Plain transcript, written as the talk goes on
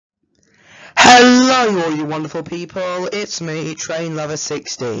Hello all you wonderful people, it's me, Train Lover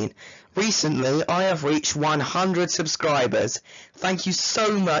 16. Recently, I have reached 100 subscribers. Thank you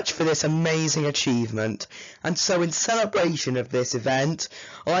so much for this amazing achievement. And so in celebration of this event,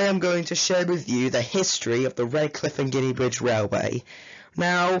 I am going to share with you the history of the Redcliff and Guineabridge Railway.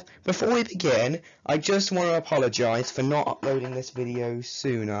 Now, before we begin, I just want to apologise for not uploading this video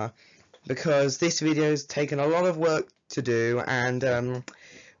sooner, because this video has taken a lot of work to do, and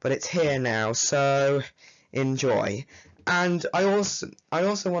but it's here now, so enjoy. And I also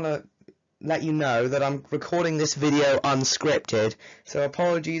want to let you know that I'm recording this video unscripted, so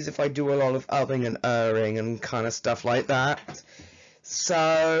apologies if I do a lot of ubbing and erring and kind of stuff like that.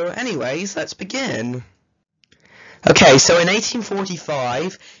 So anyways, let's begin. Okay, so in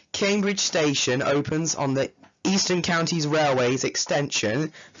 1845, Cambridge Station opens on the Eastern Counties Railway's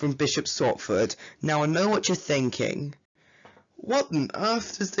extension from Bishop Stortford. Now I know what you're thinking. What on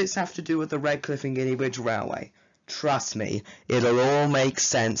earth does this have to do with the Redcliff and Guineabridge Railway? Trust me, it'll all make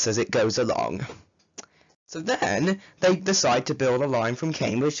sense as it goes along. So then, they decide to build a line from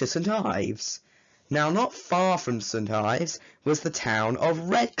Cambridge to St Ives. Now, not far from St Ives was the town of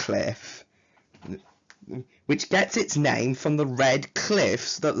Redcliff, which gets its name from the red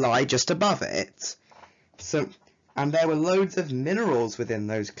cliffs that lie just above it. And there were loads of minerals within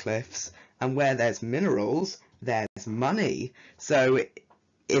those cliffs, and where there's minerals, there's money. So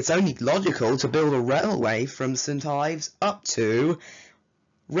it's only logical to build a railway from St Ives up to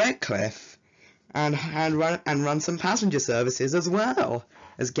Redcliff and run some passenger services as well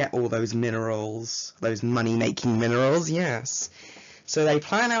as get all those minerals, those money-making minerals, yes. So they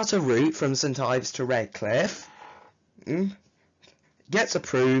plan out a route from St Ives to Redcliff, gets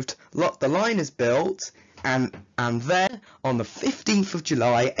approved, the line is built, and then on the 15th of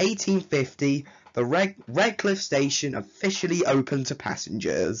July 1850, the Redcliff station officially opened to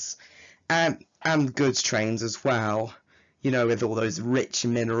passengers and goods trains as well. You know, with all those rich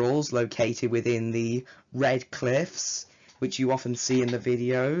minerals located within the Red Cliffs, which you often see in the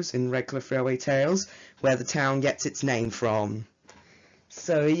videos in Redcliffe Railway Tales, where the town gets its name from.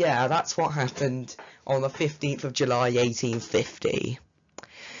 So yeah, that's what happened on the 15th of July 1850.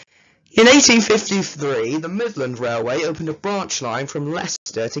 In 1853, the Midland Railway opened a branch line from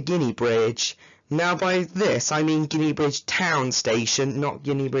Leicester to Guineabridge. Now by this, I mean Guineabridge Town Station, not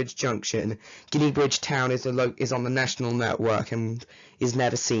Guineabridge Junction. Guineabridge Town is on the national network and is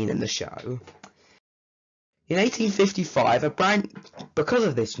never seen in the show. In 1855, because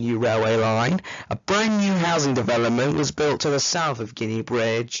of this new railway line, a brand new housing development was built to the south of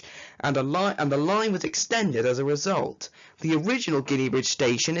Guineabridge, and the line was extended as a result. The original Guineabridge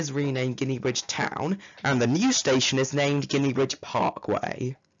station is renamed Guineabridge Town, and the new station is named Guineabridge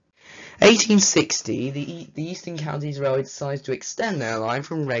Parkway. 1860, the Eastern Counties Railway decides to extend their line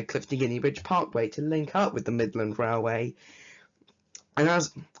from Redcliff to Guineabridge Parkway to link up with the Midland Railway, and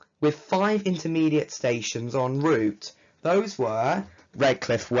with 5 intermediate stations en route. Those were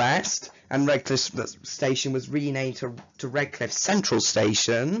Redcliff West, and Redcliff Station was renamed to Redcliff Central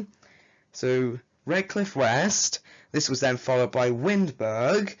Station. So Redcliff West, this was then followed by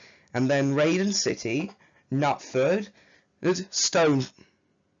Windburg, and then Raiden City, Knutford,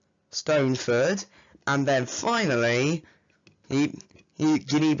 Stoneford, and then finally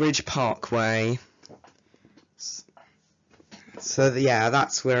Guineabridge Parkway. So yeah,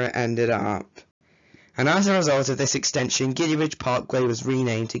 that's where it ended up. And as a result of this extension, Guineabridge Parkway was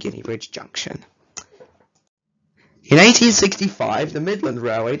renamed to Guineabridge Junction. In 1865, the Midland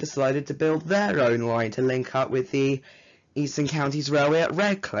Railway decided to build their own line to link up with the Eastern Counties Railway at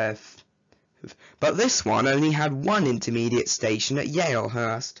Redcliff. But this one only had one intermediate station at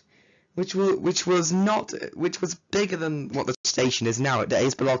Yalehurst, which was bigger than what the station is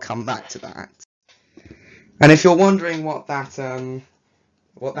nowadays, but I'll come back to that. And if you're wondering what that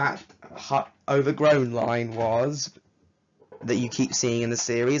overgrown line was that you keep seeing in the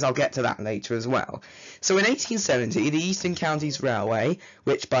series, I'll get to that later as well. So in 1870, the Eastern Counties Railway,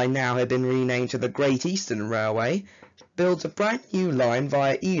 which by now had been renamed to the Great Eastern Railway, builds a brand new line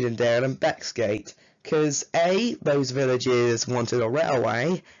via Edendale and Bexgate, because A, those villages wanted a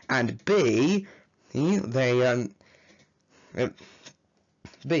railway, and B, the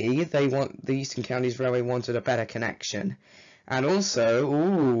Eastern Counties Railway wanted a better connection. And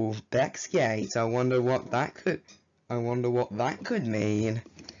also, Bexgate, I wonder what that could mean.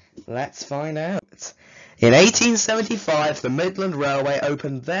 Let's find out. In 1875, the Midland Railway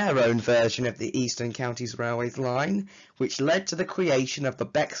opened their own version of the Eastern Counties Railway's line, which led to the creation of the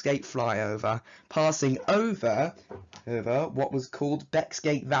Bexgate flyover, passing over what was called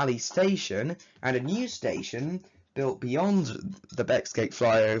Bexgate Valley Station, and a new station built beyond the Bexgate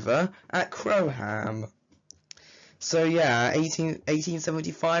flyover at Crowham. So yeah,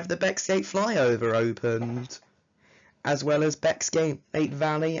 1875 the Bexgate flyover opened, as well as Bexgate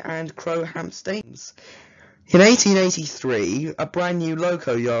Valley and Crowham stations. In 1883, a brand new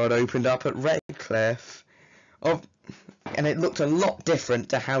loco yard opened up at Redcliff, and it looked a lot different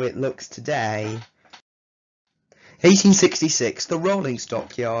to how it looks today. 1866, the rolling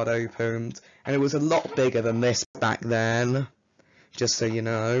stock yard opened, and it was a lot bigger than this back then, just so you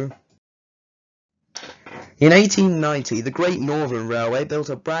know. In 1890, the Great Northern Railway built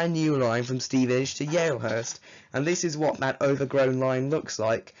a brand new line from Stevenage to Yalehurst, and this is what that overgrown line looks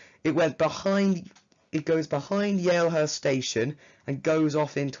like. It goes behind Yalehurst Station and goes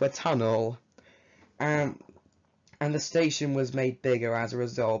off into a tunnel. And the station was made bigger as a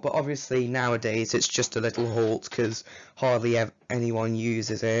result, but obviously nowadays it's just a little halt because hardly anyone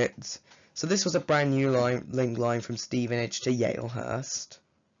uses it. So this was a brand new link line from Stevenage to Yalehurst.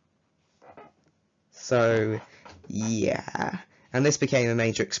 So yeah, and this became a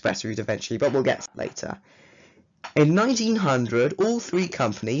major express route eventually, but we'll get to that later. In 1900, all three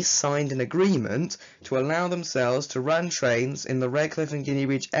companies signed an agreement to allow themselves to run trains in the Redcliff and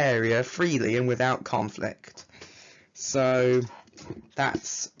Guineabridge area freely and without conflict. So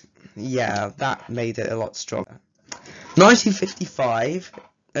that made it a lot stronger.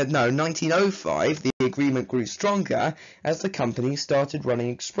 1905, the agreement grew stronger as the companies started running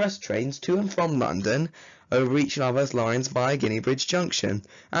express trains to and from London over each other's lines via Guineabridge Junction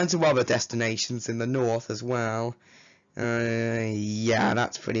and to other destinations in the north as well.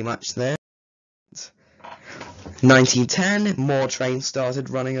 That's pretty much it. 1910, more trains started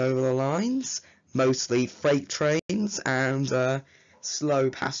running over the lines, mostly freight trains and slow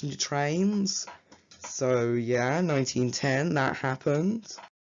passenger trains. So yeah, 1910 that happened.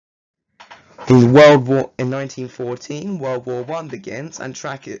 In 1914, World War I begins and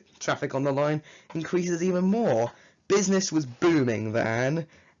traffic on the line increases even more. Business was booming then,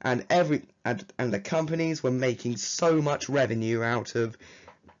 and the companies were making so much revenue out of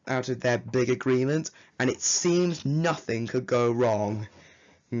their big agreement, and it seemed nothing could go wrong.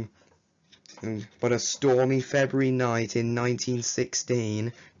 But a stormy February night in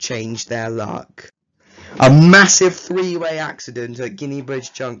 1916 changed their luck. A massive three-way accident at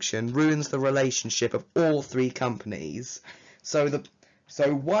Guineabridge Junction ruins the relationship of all three companies. So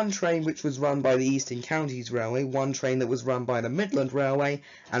one train which was run by the Eastern Counties Railway, one train that was run by the Midland Railway,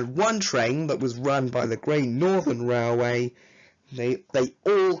 and one train that was run by the Great Northern Railway, they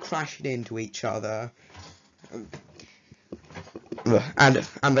all crashed into each other. And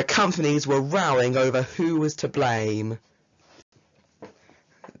the companies were rowing over who was to blame.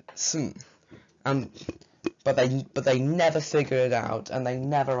 But they never figured it out, and they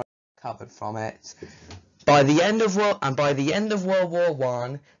never recovered from it. By the end of World War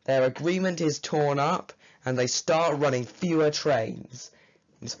I, their agreement is torn up, and they start running fewer trains.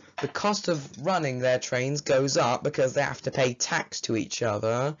 The cost of running their trains goes up because they have to pay tax to each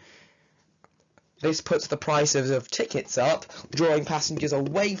other. This puts the prices of tickets up, drawing passengers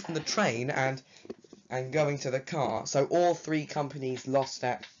away from the train and going to the car. So all three companies lost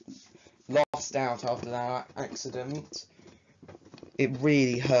out after that accident. It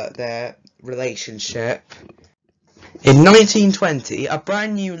really hurt their relationship. In 1920, a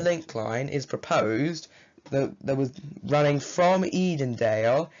brand new link line is proposed that was running from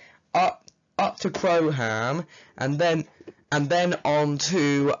Edendale up to Crowham and then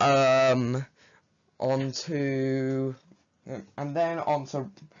onto Knutford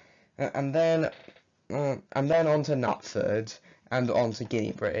and onto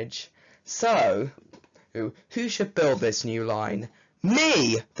Guineabridge. So, who should build this new line?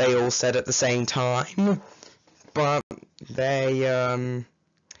 Me! They all said at the same time. But they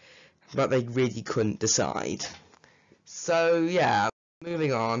really couldn't decide. So yeah,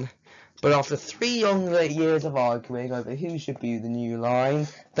 moving on. But after 3 long years of arguing over who should be the new line,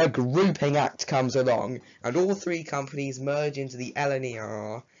 the Grouping Act comes along, and all three companies merge into the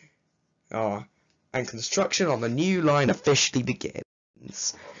LNER. And construction on the new line officially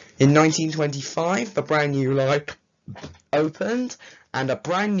begins. In 1925, the brand new line opened, and a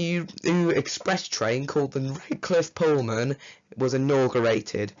brand new express train called the Redcliff Pullman was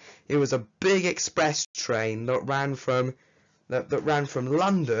inaugurated. It was a big express train that ran from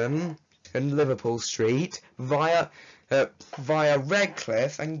London and Liverpool Street via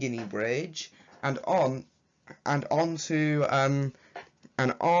Redcliff and Guineabridge and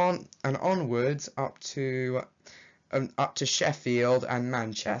onwards up to Sheffield and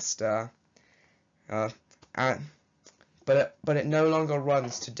Manchester. But it no longer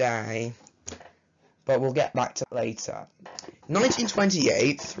runs today. but we'll get back to it later.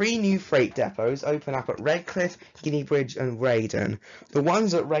 1928, 3 new freight depots open up at Redcliff, Guineabridge and Reydon. The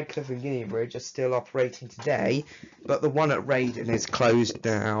ones at Redcliff and Guineabridge are still operating today, but the one at Reydon is closed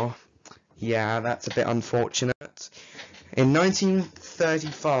now. Yeah, that's a bit unfortunate. In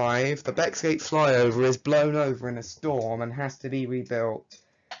 1935, the Bexgate flyover is blown over in a storm and has to be rebuilt.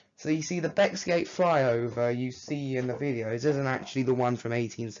 So you see, the Bexgate flyover you see in the videos isn't actually the one from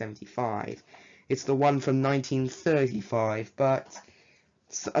 1875. It's the one from 1935, but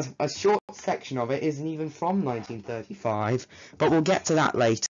a short section of it isn't even from 1935, but we'll get to that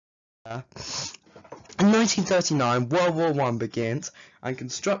later. In 1939, World War I begins, and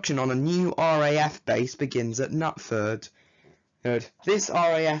construction on a new RAF base begins at Knutford. This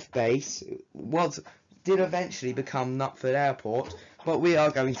RAF base did eventually become Knutford Airport, but we are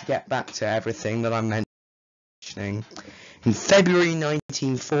going to get back to everything that I'm mentioning. In February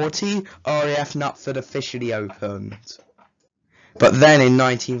 1940, RAF Knutford officially opened. But then in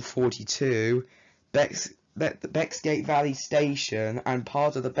 1942, the Bexgate Valley Station and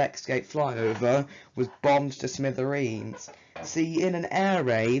part of the Bexgate flyover was bombed to smithereens. See, in an air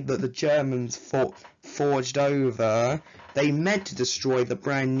raid that the Germans forged over, they meant to destroy the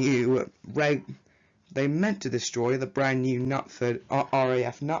brand new RAF Knutford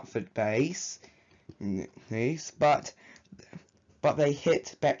base, but they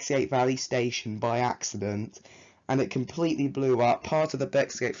hit Bexgate Valley Station by accident, and it completely blew up. Part of the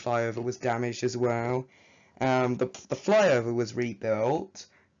Bexgate flyover was damaged as well. The flyover was rebuilt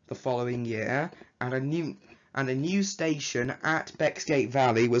the following year, and a new station at Bexgate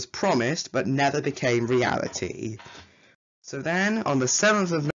Valley was promised but never became reality. So then, on the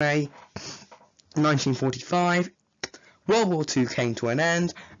 7th of May 1945, World War II came to an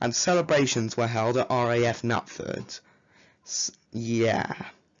end, and celebrations were held at RAF Knutford. Yeah,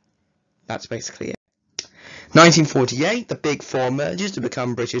 that's basically it. 1948, the Big Four merges to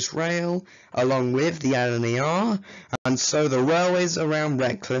become British Rail, along with the LNER, and so the railways around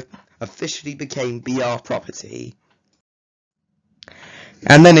Redcliffe officially became BR property.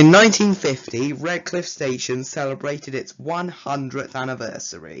 And then in 1950, Redcliffe Station celebrated its 100th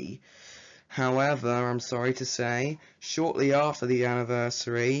anniversary. However, I'm sorry to say, shortly after the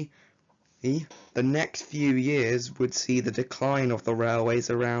anniversary, the next few years would see the decline of the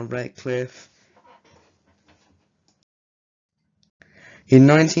railways around Redcliffe. In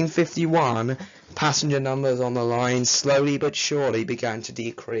 1951, passenger numbers on the line slowly but surely began to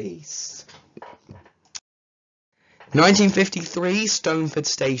decrease. 1953, Stoneford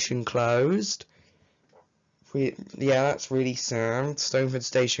Station closed. Yeah, that's really sad. Stoneford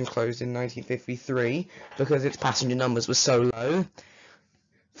Station closed in 1953 because its passenger numbers were so low.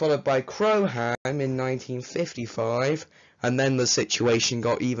 Followed by Crowham in 1955, and then the situation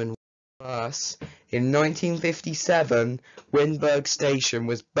got even worse. In 1957, Windberg Station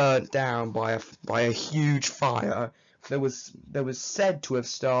was burnt down by a huge fire. That was said to have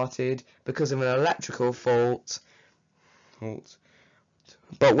started because of an electrical fault.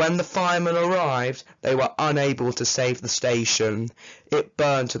 But when the firemen arrived, they were unable to save the station. It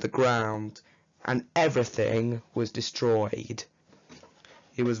burned to the ground, and everything was destroyed.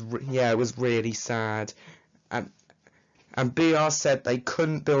 It was really sad. And BR said they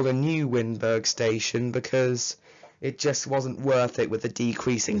couldn't build a new Windberg station because it just wasn't worth it with the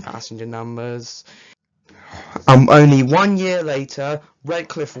decreasing passenger numbers. Only 1 year later,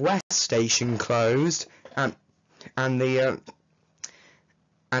 Redcliffe West Station closed, and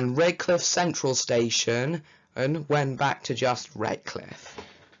Redcliffe Central Station went back to just Redcliffe.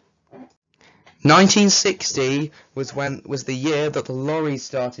 1960 was the year that the lorries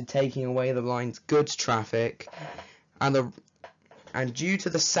started taking away the line's goods traffic, and due to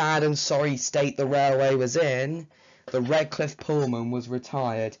the sad and sorry state the railway was in, the Redcliffe Pullman was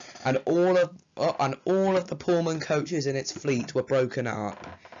retired, and all of the Pullman coaches in its fleet were broken up,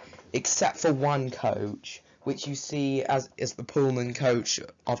 except for one coach, which you see as is the Pullman coach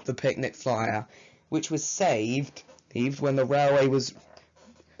of the Picnic Flyer, which was saved when the railway was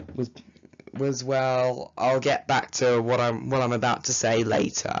well. I'll get back to what I'm about to say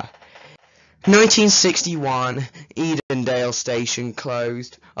later. 1961, Edendale Station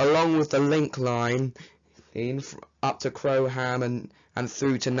closed, along with the link line up to Crowham and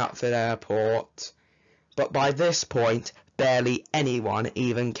through to Knutford Airport. But by this point, barely anyone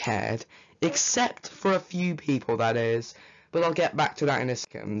even cared, except for a few people, that is. But I'll get back to that in a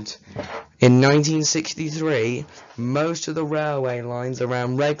second. In 1963, most of the railway lines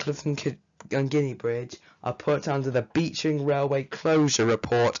around Redcliff and Guineabridge are put under the Beeching Railway Closure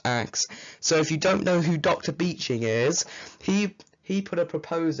Report Acts. So if you don't know who Dr. Beeching is, he he put a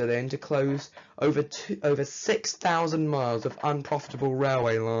proposal in to close over 6,000 miles of unprofitable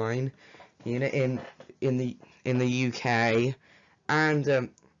railway line, in the UK, and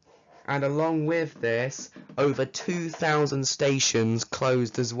along with this, over 2,000 stations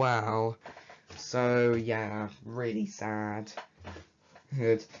closed as well. So yeah, really sad.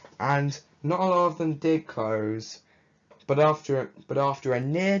 Good. And not a lot of them did close, but after a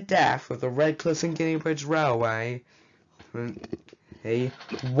near death of the Redcliff and Guineabridge Railway,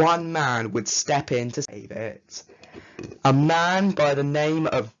 one man would step in to save it. A man by the name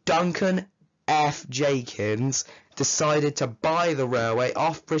of Duncan F. Jakins decided to buy the railway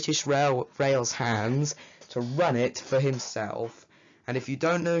off British Rail's hands to run it for himself. And if you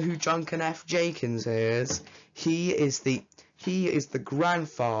don't know who Duncan F. Jakins is, he is the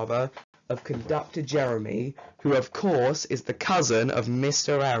grandfather of conductor Jeremy, who of course is the cousin of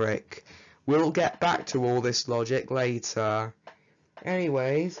Mr. Eric. We'll get back to all this logic later.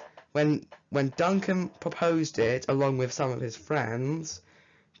 Anyways, when Duncan proposed it along with some of his friends,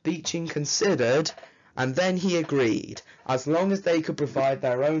 Beeching considered, and then he agreed, as long as they could provide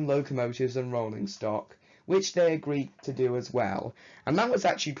their own locomotives and rolling stock, which they agreed to do as well. And that was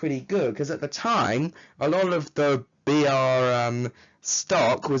actually pretty good, because at the time, a lot of the BR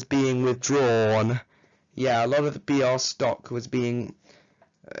stock was being withdrawn. Yeah, a lot of the BR stock was being...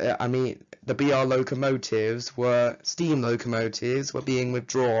 the BR locomotives steam locomotives were being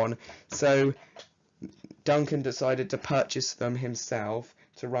withdrawn, so Duncan decided to purchase them himself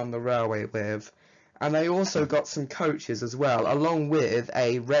to run the railway with. And they also got some coaches as well, along with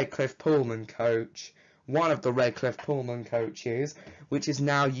a Redcliff Pullman coach, one of the Redcliff Pullman coaches, which is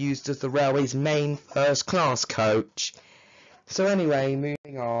now used as the railway's main first-class coach. So anyway,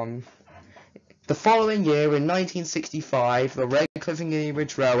 moving on. The following year, in 1965, the Redcliff and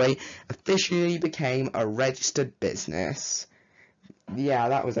Guineabridge Railway officially became a registered business. Yeah,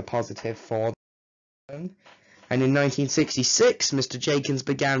 that was a positive for them. And in 1966, Mr. Jakins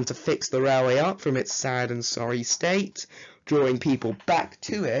began to fix the railway up from its sad and sorry state, drawing people back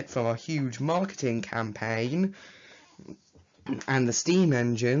to it from a huge marketing campaign, and the steam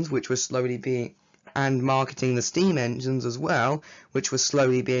engines, which were slowly being... and marketing the steam engines as well, which was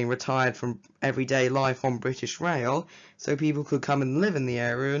slowly being retired from everyday life on British Rail, so people could come and live in the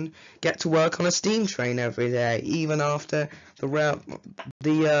area and get to work on a steam train every day, even after the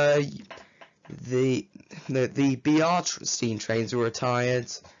BR steam trains were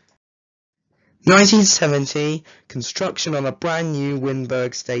retired. 1970, construction on a brand new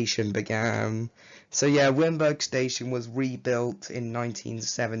Wynberg station began. So yeah, Wynberg Station was rebuilt in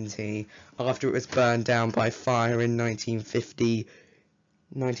 1970 after it was burned down by fire in 1957.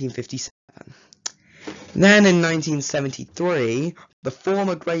 Then in 1973, the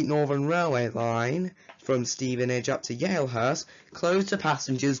former Great Northern Railway line from Stevenage up to Yalehurst closed to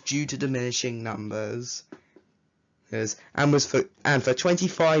passengers due to diminishing numbers. And for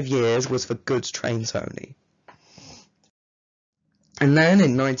 25 years was for goods trains only. And then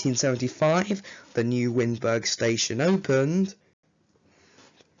in 1975, the new Wynberg station opened.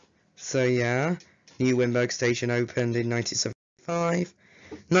 So yeah, new Wynberg station opened in 1975.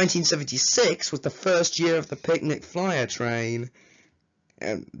 1976 was the first year of the picnic flyer train.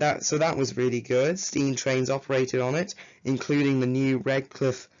 So that was really good. Steam trains operated on it, including the new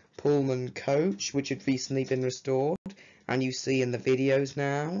Redcliff Pullman coach, which had recently been restored, and you see in the videos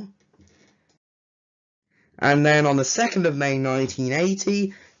now. And then on the 2nd of May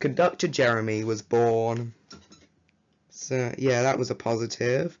 1980, conductor Jeremy was born. So yeah, that was a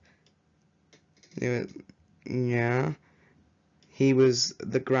positive. Yeah, he was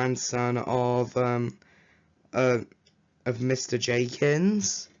the grandson of Mr.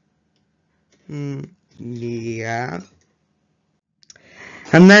 Jakins. Yeah.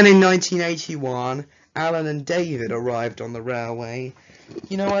 And then in 1981, Alan and David arrived on the railway.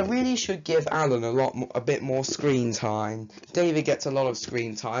 You know, I really should give Alan a bit more screen time. David gets a lot of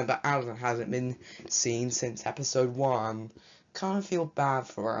screen time, but Alan hasn't been seen since episode 1. Kind of feel bad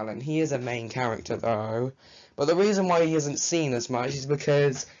for Alan. He is a main character though. But the reason why he isn't seen as much is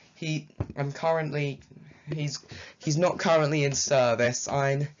because he's not currently in service.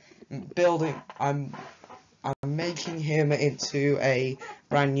 I'm making him into a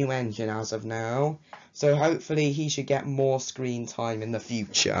brand new engine as of now. So hopefully he should get more screen time in the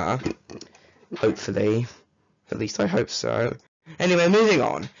future. Hopefully. At least I hope so. Anyway, moving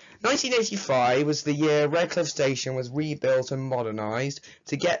on. 1985 was the year Redcliff Station was rebuilt and modernised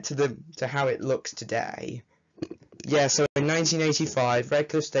to get to how it looks today. Yeah, so in 1985,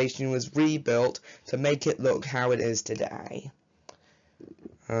 Redcliff Station was rebuilt to make it look how it is today.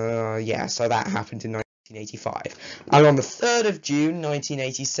 Yeah, so that happened in 1985. And on the 3rd of June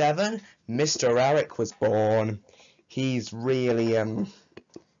 1987, Mr. Eric was born. He's really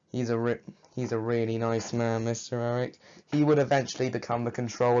he's a really nice man, Mr. Eric. He would eventually become the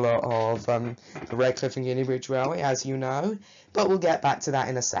controller of the Redcliff and Guineabridge Railway, as you know, but we'll get back to that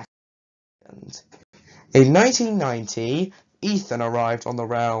in a second. In 1990, Ethan arrived on the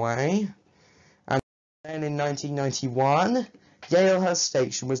railway, and then in 1991, Yayayayayayayay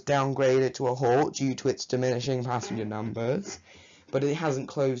station was downgraded to a halt due to its diminishing passenger numbers, but it hasn't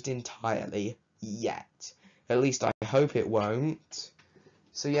closed entirely yet. At least I hope it won't.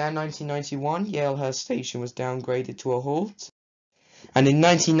 So yeah, 1991, Yayayayayayay station was downgraded to a halt. And in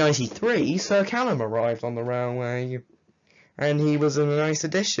 1993, Sir Callum arrived on the railway. And he was a nice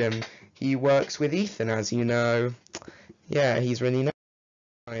addition. He works with Ethan, as you know. Yeah, he's really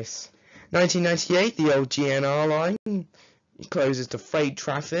nice. 1998, the old GNR line closes to freight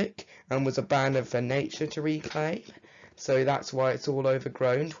traffic and was abandoned for nature to reclaim. So that's why it's all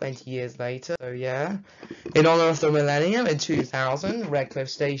overgrown 20 years later. So yeah. In honour of the millennium, in 2000, Redcliffe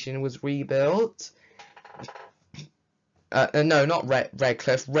Station was rebuilt. No, not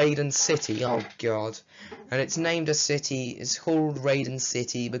Redcliffe, Raiden City. Oh god. And it's named a city, it's called Raiden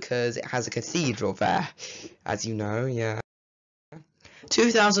City because it has a cathedral there. As you know, yeah.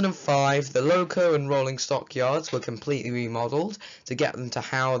 2005, the loco and rolling stock yards were completely remodelled to get them to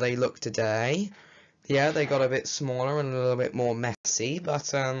how they look today. Yeah, they got a bit smaller and a little bit more messy,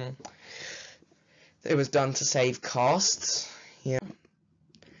 but it was done to save costs. Yeah.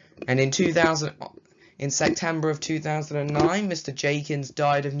 And in September of 2009, Mr. Jakins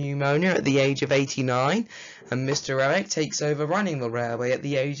died of pneumonia at the age of 89, and Mr. Eric takes over running the railway at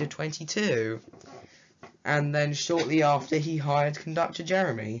the age of 22. And then shortly after, he hired conductor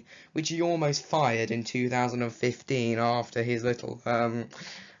Jeremy, which he almost fired in 2015 after his little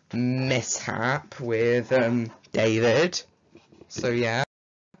mishap with David. So yeah.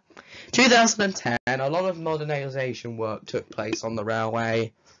 2010, a lot of modernisation work took place on the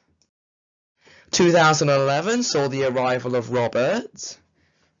railway. 2011 saw the arrival of Robert.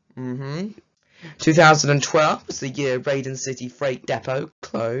 2012 was the year Raiden City Freight Depot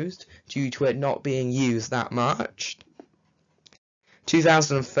closed due to it not being used that much.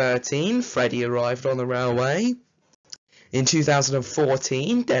 2013, Freddie arrived on the railway. In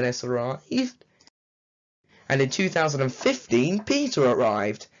 2014, Dennis arrived. And in 2015, Peter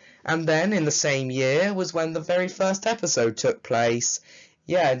arrived. And then in the same year was when the very first episode took place.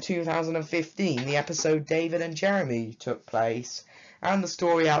 Yeah, in 2015, the episode David and Jeremy took place. And the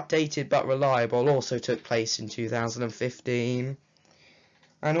story Outdated But Reliable also took place in 2015.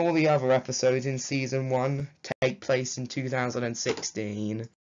 And all the other episodes in Season 1 take place in 2016.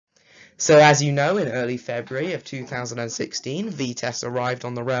 So as you know, in early February of 2016, Vitesse arrived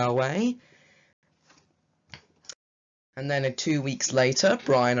on the railway. And then 2 weeks later,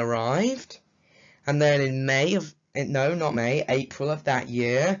 Brian arrived. And then in April of that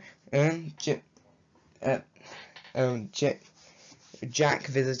year, Jack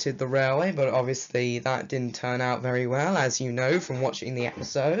visited the railway, but obviously that didn't turn out very well, as you know from watching the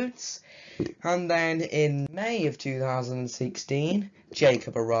episodes. And then in May of 2016,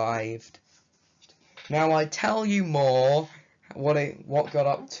 Jacob arrived. Now I tell you more what got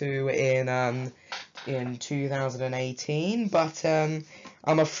up to in 2018, but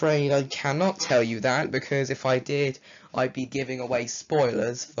I'm afraid I cannot tell you that, because if I did, I'd be giving away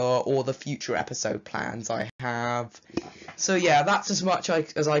spoilers for all the future episode plans I have. So yeah, that's as much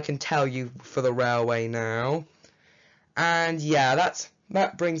as I can tell you for the railway now. And yeah,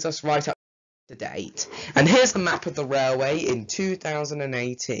 that brings us right up to date. And here's the map of the railway in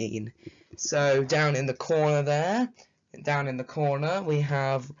 2018. So down in the corner there, we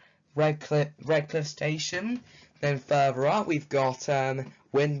have Redcliffe Station. Then further up, we've got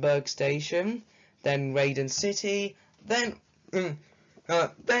Windberg Station, then Raiden City, then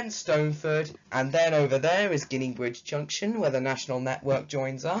Stoneford, and then over there is Guineabridge Junction, where the National Network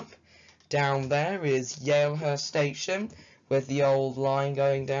joins up. Down there is Yayayayayayay Station, with the old line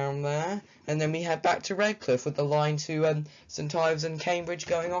going down there, and then we head back to Redcliffe with the line to St Ives and Cambridge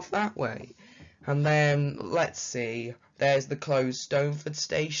going off that way. And then, let's see, there's the closed Stoneford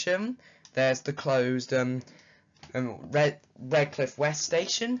Station, there's the closed Redcliffe West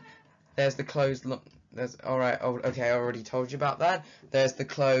Station, there's the closed, I already told you about that. There's the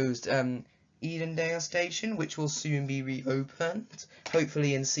closed Edendale Station, which will soon be reopened,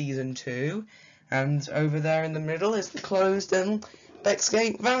 hopefully in Season 2. And over there in the middle is the closed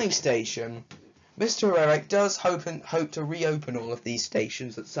Bexgate Valley Station. Mr. Eric does hope to reopen all of these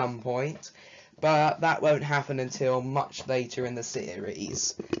stations at some point, but that won't happen until much later in the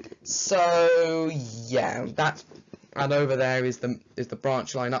series. So yeah, and over there is the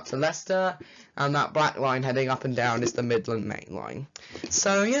branch line up to Leicester, and that black line heading up and down is the Midland Main Line.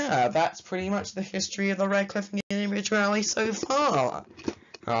 So yeah, that's pretty much the history of the Redcliff and Guineabridge Rally so far.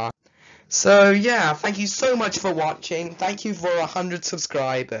 So yeah, thank you so much for watching. Thank you for 100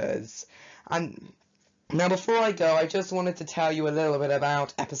 subscribers. And now before I go, I just wanted to tell you a little bit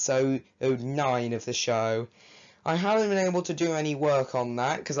about episode 9 of the show. I haven't been able to do any work on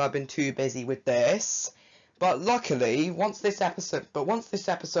that because I've been too busy with this. But luckily, once this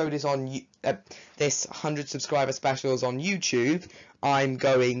episode is on this 100 subscriber special is on YouTube, I'm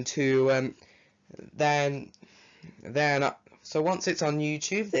going to so once it's on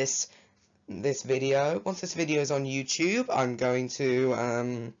YouTube, once this video is on YouTube, I'm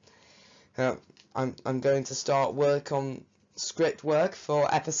going to start work on script work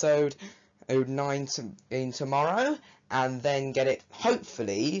for episode 9 tomorrow, and then get it,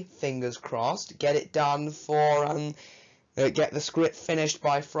 hopefully, fingers crossed, get it done for get the script finished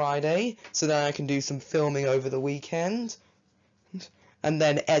by Friday, so then I can do some filming over the weekend, and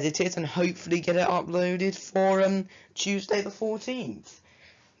then edit it and hopefully get it uploaded for Tuesday the 14th.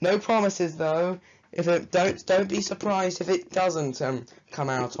 No promises though. Don't be surprised if it doesn't come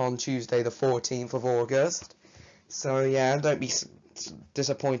out on Tuesday the 14th of August. So yeah, don't be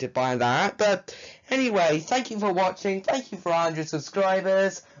disappointed by that. But anyway, thank you for watching. Thank you for 100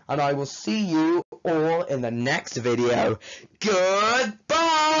 subscribers, and I will see you all in the next video. Goodbye.